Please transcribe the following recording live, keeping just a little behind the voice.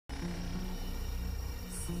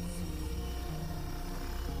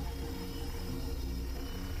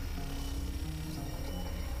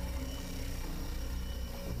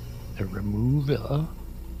The Ramoo Villa.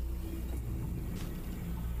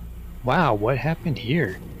 Wow, what happened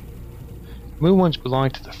here? Ramoo once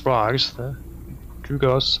belonged to the frogs, the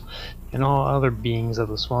Drugos, and all other beings of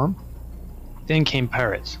the swamp. Then came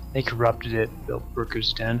pirates. They corrupted it, built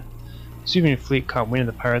Brooker's den. The Custodian fleet caught wind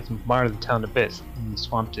of the pirates and bombarded the town to bits, and the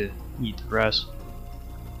swamp to eat the rest.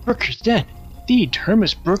 Brooker's den! The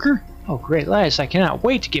Terminus Brooker? Oh, great lads, I cannot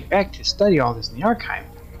wait to get back to study all this in the archive.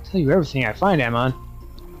 I'll tell you everything I find, Amon.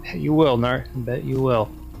 Bet you will, Nart. I bet you will.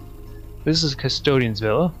 This is Custodian's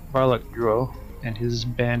villa. Varlock Dro and his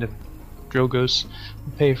band of Drogos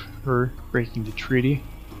will pay for breaking the treaty.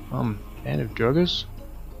 Band of Drogos?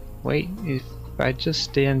 Wait, if I just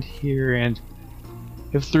stand here and...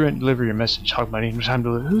 If through and deliver your message, Hog Money, no time to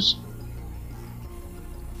lose.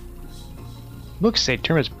 Books say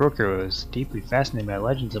Terminus Brooker was deeply fascinated by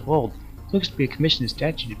legends of old. Looks to be a commissioned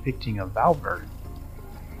statue depicting a Valver.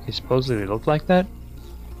 They supposedly look like that?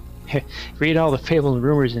 Read all the fables and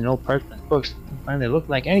rumors in old parchment books and find they look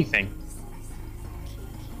like anything.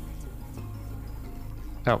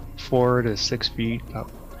 About 4 to 6 feet, about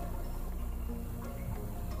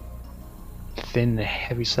thin,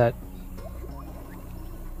 heavy set.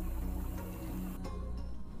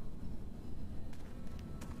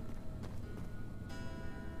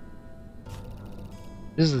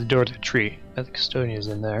 This is the door to the tree. The Custodian is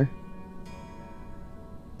in there.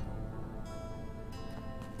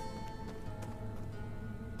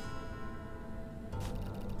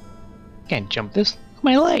 Can't jump this. Look at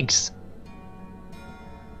my legs.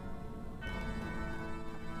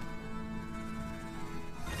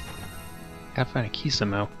 Gotta find a key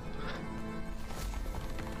somehow.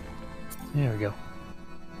 There we go.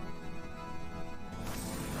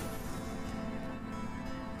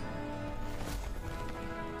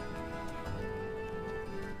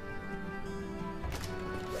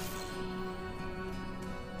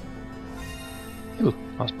 Ooh,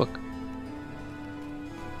 lost book.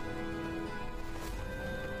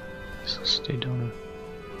 So stay down.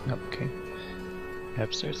 Oh, okay.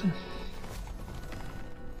 Upstairs then.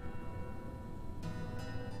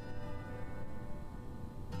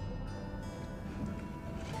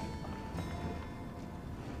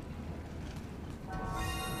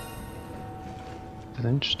 That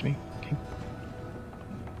interests me. Okay.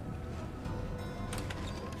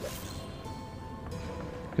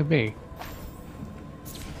 Could be.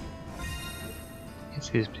 It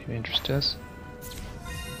seems to interest us.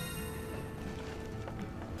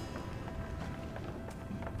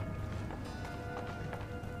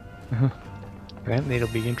 Apparently it'll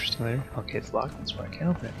be interesting later. Okay, it's locked, that's why I can't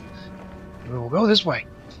open it. We'll go this way.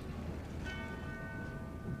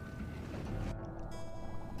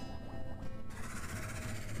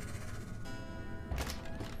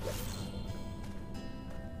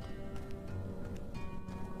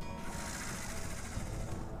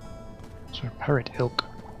 It's our pirate ilk.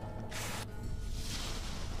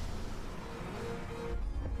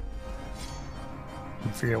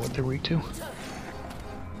 I'll figure out what they're weak to.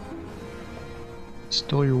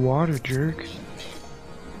 Stole your water, jerk.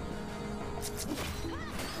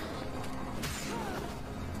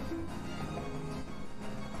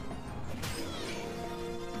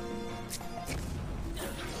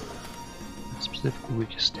 Specifically weak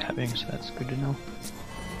to stabbing, so that's good to know.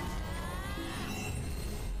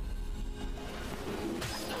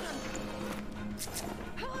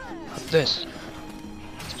 Not this.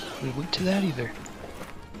 We weak to that either.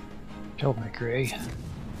 Troublemaker, eh?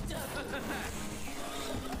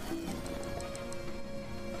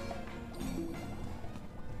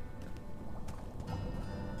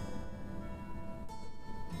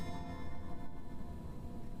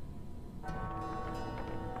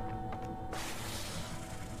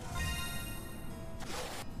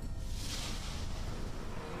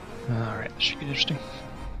 Alright, this should be interesting.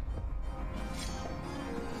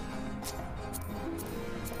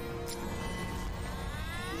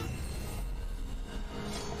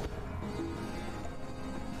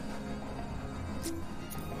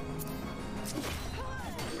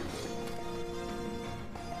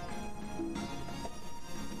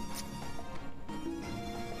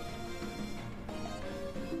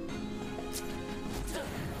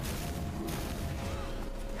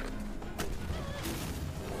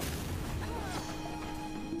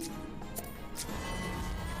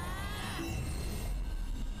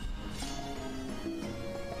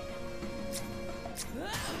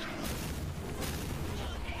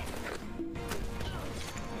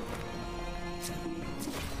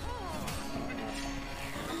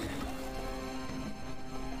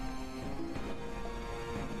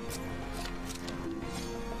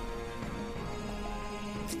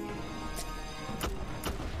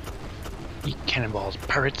 cannonballs,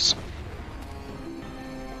 pirates.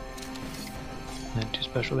 Not too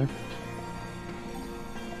special there.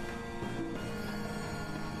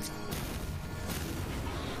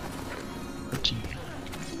 Gee.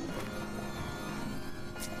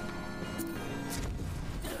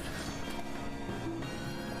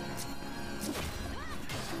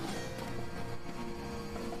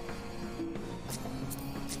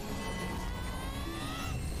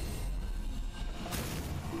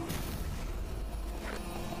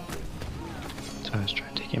 So let's try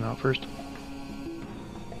to take him out first.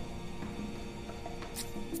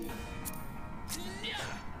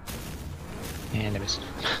 And I missed.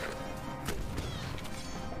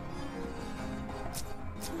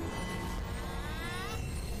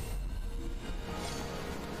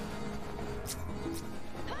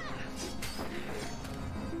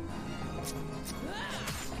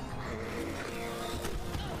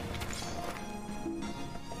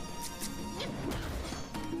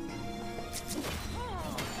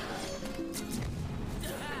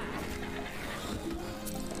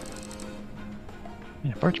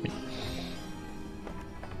 Yeah, parchment.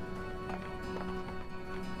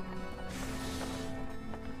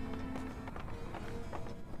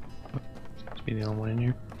 Must be the only one in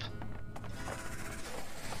here.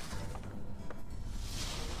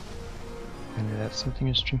 I knew that something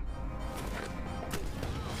is true.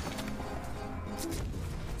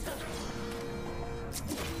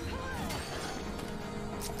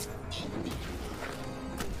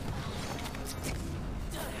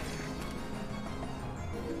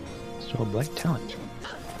 Still a black talent.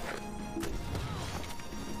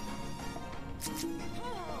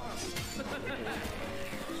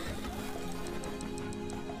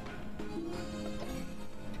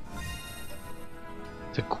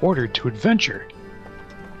 It's a quarter to adventure.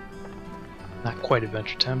 Not quite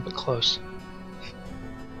Adventure Time, but close.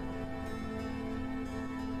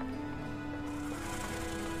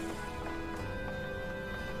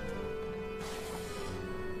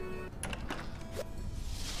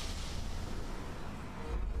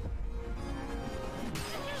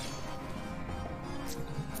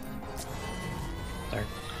 There.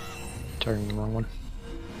 Targeting the wrong one.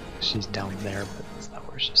 She's down there, but that's not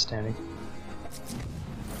where she's standing.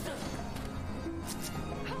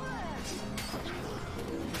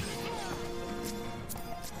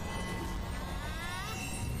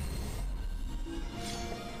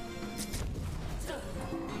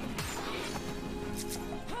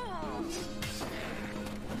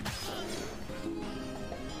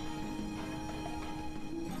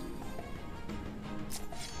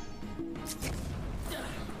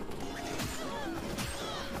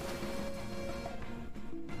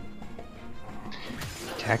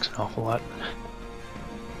 Attacks an awful lot.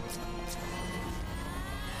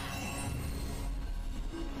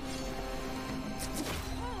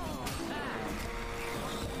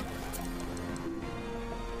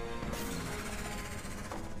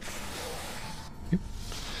 Yep.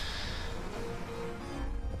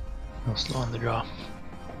 Real slow on the draw.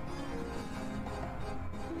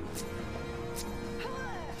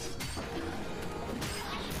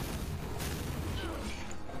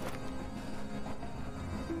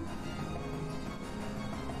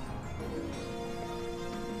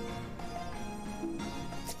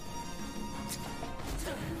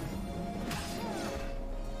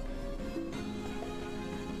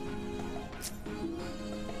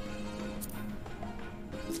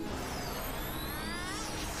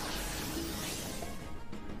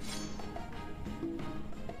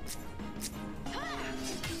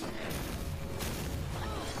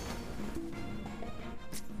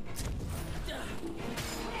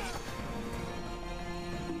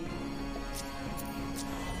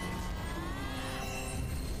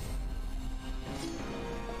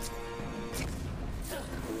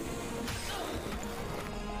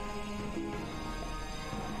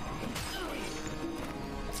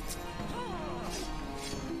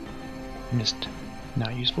 Just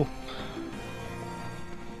not useful.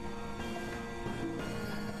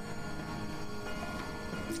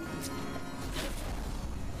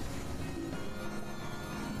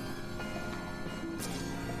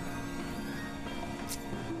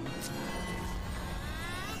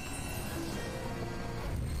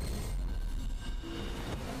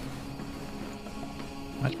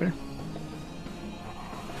 Much better.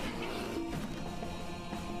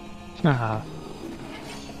 Ah.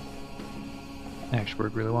 Actually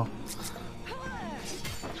worked really well.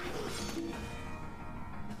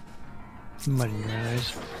 Mud in your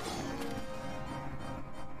eyes.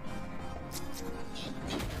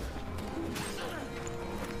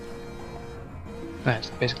 That's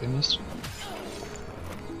basically missed.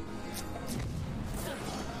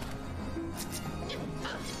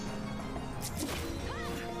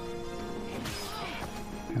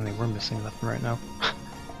 Apparently we're missing nothing right now.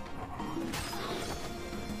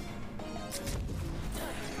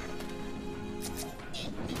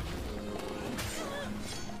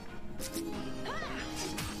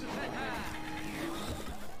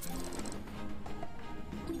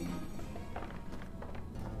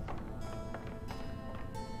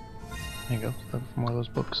 There you go, looking for more of those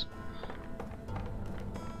books.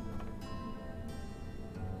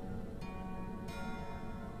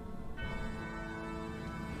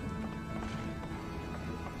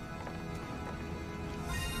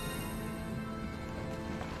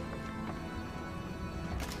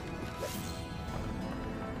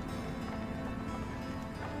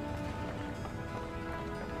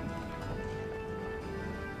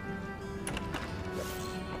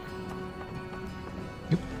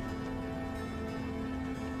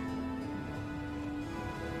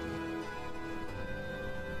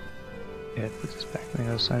 Yeah, it puts us back on the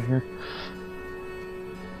other side here.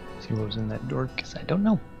 See what was in that door, because I don't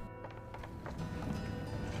know.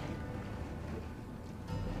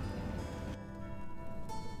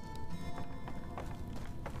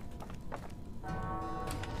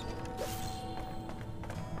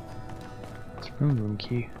 It's a room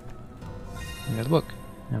key. And there's a book.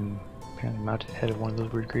 I'm apparently mounted ahead of one of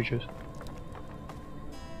those weird creatures.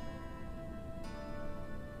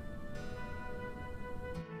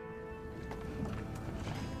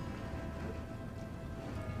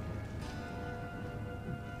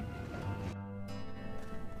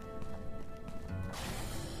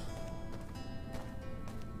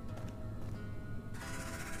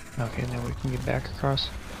 Okay, now we can get back across.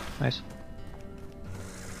 Nice.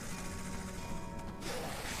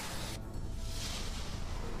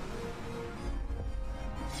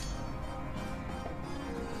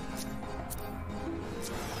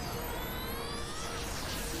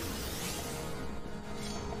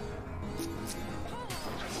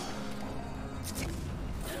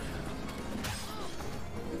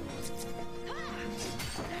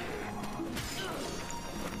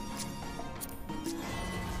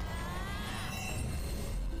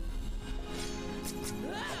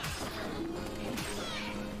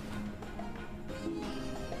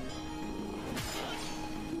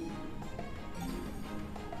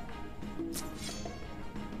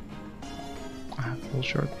 A little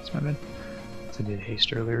short, that's my bad. I did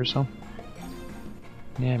haste earlier or so.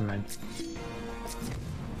 Yeah, man.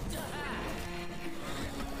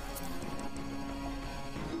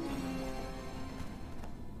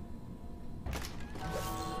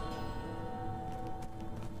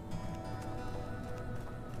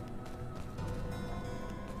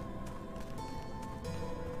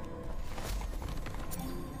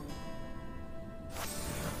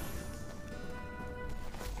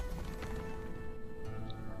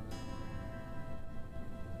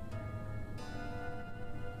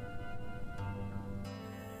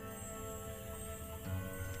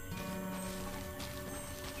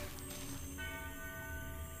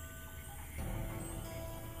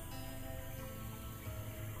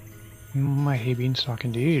 My hay beanstalk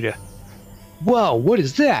indeed. Whoa, what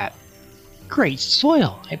is that? Great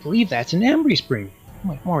soil! I believe that's an embry spring.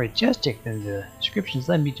 Much more majestic than the descriptions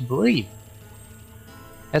led me to believe.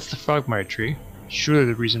 That's the frogmire tree. Surely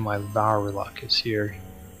the reason why Earthlock is here.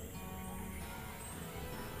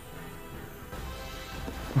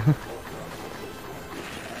 Get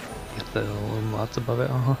the lots above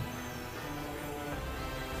it,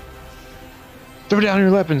 Throw down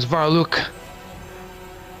your weapons, Earthlock!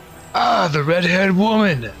 Ah, the red-haired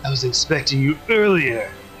woman! I was expecting you earlier.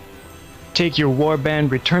 Take your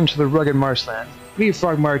warband, return to the rugged marshland. Leave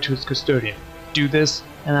Frogmire to its custodian. Do this,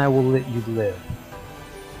 and I will let you live.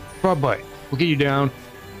 Frogbite, we'll get you down.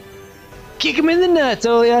 Kick him in the nuts,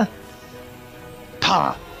 Olia!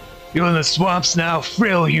 Pa! You're in the swamps now,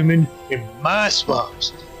 frail human. In my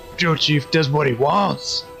swamps. Joe Chief does what he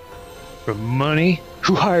wants. For money?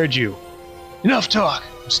 Who hired you? Enough talk!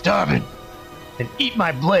 I'm starving. And eat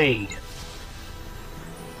my blade!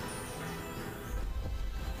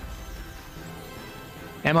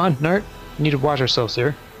 Amon, Nart, we need to watch ourselves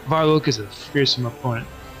here. Earthlock is a fearsome opponent.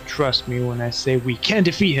 Trust me when I say we can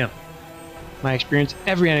defeat him. My experience,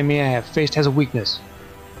 every enemy I have faced has a weakness.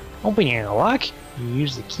 Opening a lock? You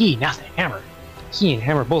use the key, not the hammer. The key and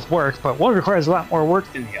hammer both work, but one requires a lot more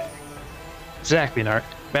work than the other. Exactly, Nart.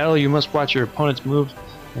 Battle, you must watch your opponent's moves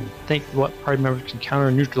and think what party members can counter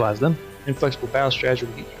and neutralize them. Inflexible battle strategy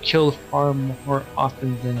will get you killed far more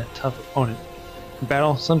often than a tough opponent. In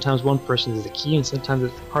battle, sometimes one person is the key and sometimes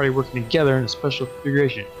it's the party working together in a special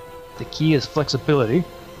configuration. The key is flexibility.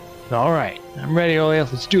 Alright, I'm ready, Olia.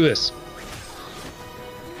 Let's do this.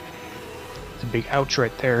 It's a big ouch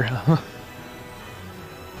right there.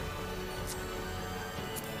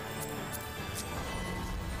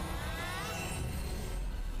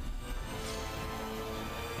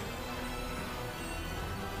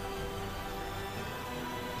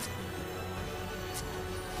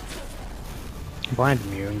 Blind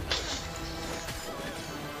immune.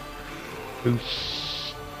 Oof.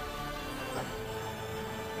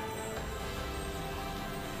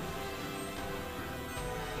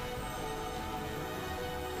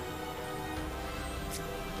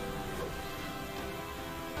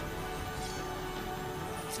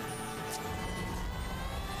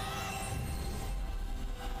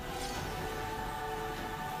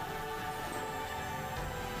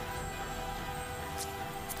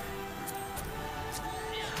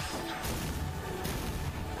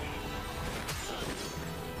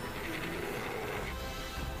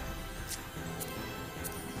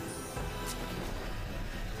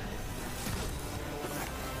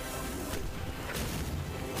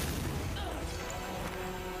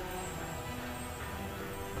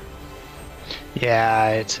 Yeah,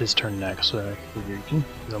 it's his turn next, so I figure he can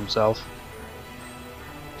heal himself.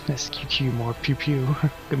 Nice QQ, more pew pew.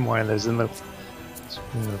 Good morning, there's in the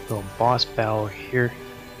little boss battle here.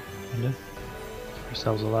 And keep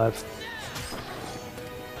ourselves alive.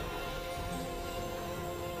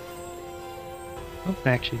 Oh,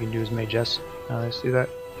 actually, you can do his mage S. Now let's do that.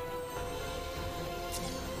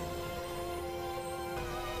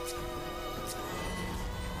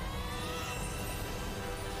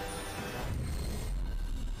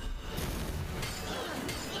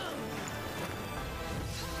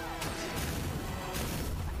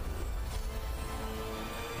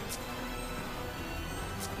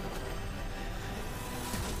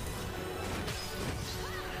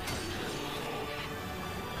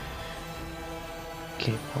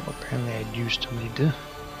 Okay, well apparently I do still need to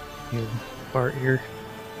heal Bart here.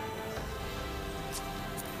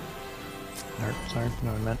 Or, sorry, no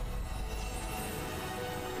I meant.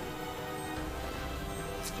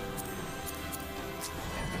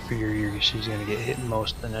 I figure she's gonna get hit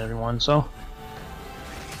most than everyone, so.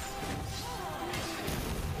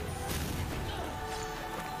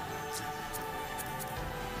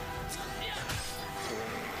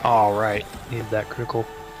 Alright, need that critical.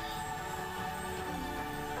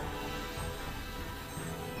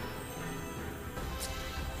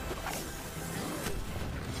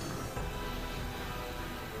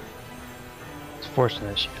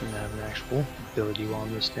 Fortunate she didn't have an actual ability while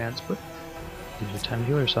in this stance, but gives her time to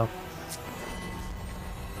heal herself.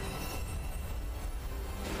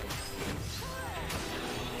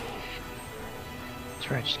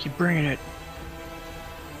 That's right, just keep bringing it.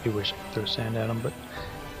 I wish I could throw sand at him, but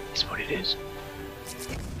it's what it is.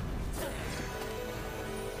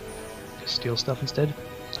 Just steal stuff instead?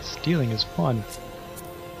 Stealing is fun.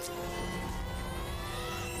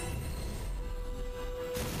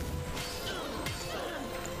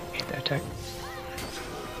 Attack.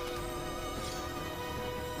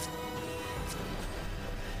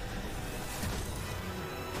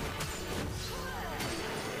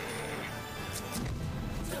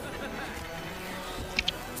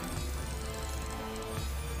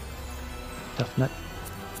 Tough nut.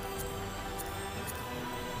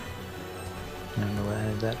 I don't know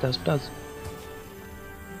what that does.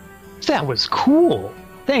 That was cool!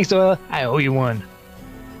 Thanks, Doyle. I owe you one.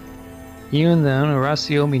 You and the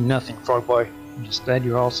Honorasi owe me nothing, Frog Boy. I'm just glad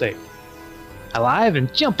you're all safe. Alive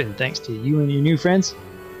and jumping thanks to you and your new friends.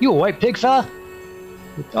 You a white pig fella?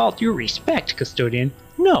 With all due respect, Custodian,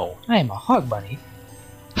 no, I am a hog bunny.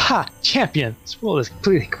 Ha! Champion! This world is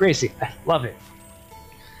completely crazy. I love it.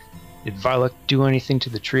 Did Varlock do anything to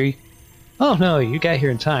the tree? Oh no, you got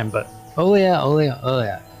here in time, but oh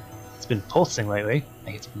yeah. It's been pulsing lately.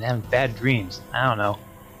 Like it's been having bad dreams. I don't know.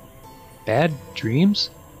 Bad dreams?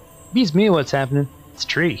 Beats me what's happening. It's a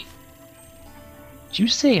tree. Did you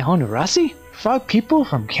say Honorasi? Frog people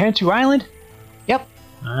from Cantu Island? Yep,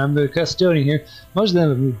 I'm the custodian here. Most of them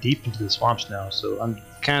have moved deep into the swamps now, so I'm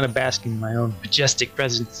kind of basking in my own majestic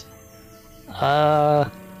presence.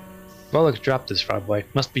 Bollock dropped this, Frog Boy.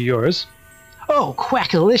 Must be yours. Oh,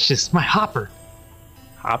 quackalicious, my hopper.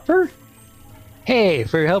 Hopper? Hey,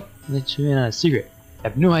 for your help, I'll let you in on a secret. I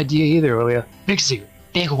have no idea either, Olia. Big secret.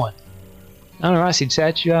 Big one. Honorasi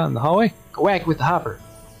sat you out in the hallway? Go whack with the hopper.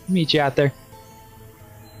 I'll meet you out there.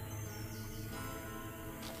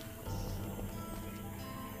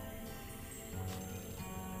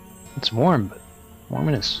 It's warm, but warm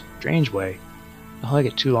in a strange way. Don't like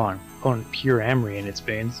it too long. Pulling pure emery in its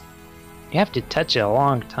veins. You have to touch it a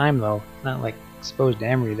long time though. Not like exposed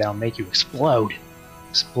emery that'll make you explode.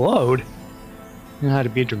 Explode? You know how to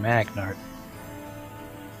be dramatic, Nart.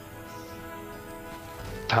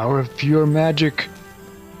 Power of pure magic.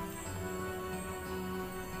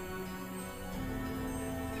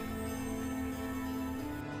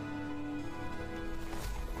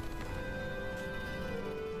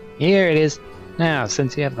 Here it is. Now,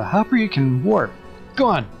 since you have the hopper, you can warp. Go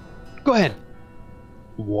on! Go ahead!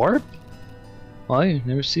 Warp? Well, you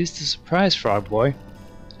never cease to surprise, Frog Boy.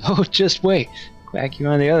 Oh, just wait. Quack you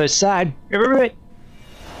on the other side. Right.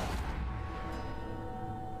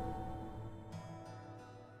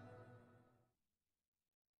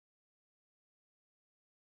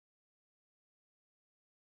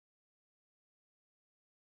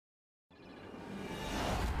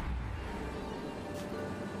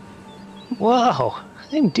 Whoa,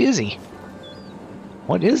 I'm dizzy.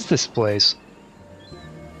 What is this place?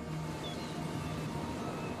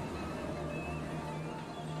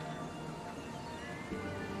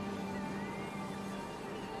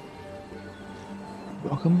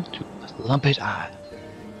 Welcome to Lumpet Island.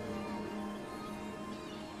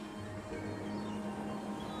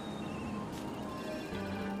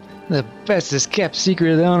 The bestest kept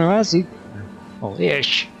secret of the Honorasi. Well,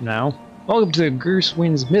 ish, now. Welcome to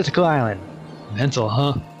Gershwin's mythical island. Mental,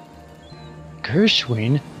 huh?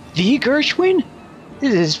 Gershwin? The Gershwin?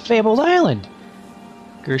 This is fabled island.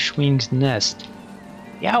 Gershwin's nest.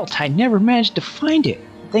 The Owltide never managed to find it.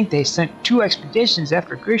 I think they sent 2 expeditions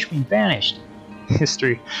after Gershwin vanished.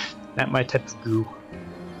 History. Not my type of goo.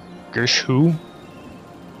 Gersh who?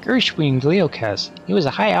 Gershwin Leocast. He was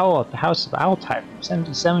a high owl at the House of Owltide from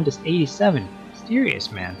 77 to 87.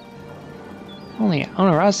 Mysterious man. Only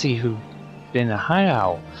Honorasi who'd been a high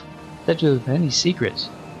owl. Said to have many secrets.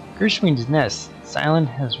 Gershwin's nest. Silent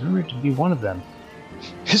has rumored to be one of them.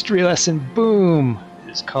 History lesson, boom!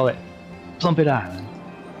 Just call it Plumpet Island.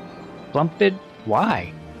 Plumpet?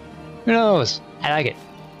 Why? Who knows? I like it.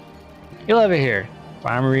 You'll have it here.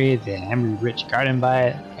 Farmery, the Emery-rich garden by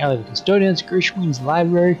it, alley of the Custodians, Gershwin's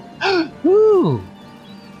library. Woo!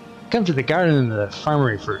 Come to the garden and the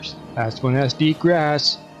farmery first. Last one has to eat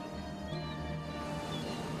grass.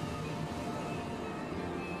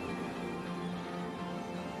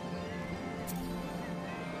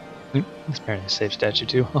 It's apparently a safe statue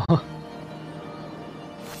too.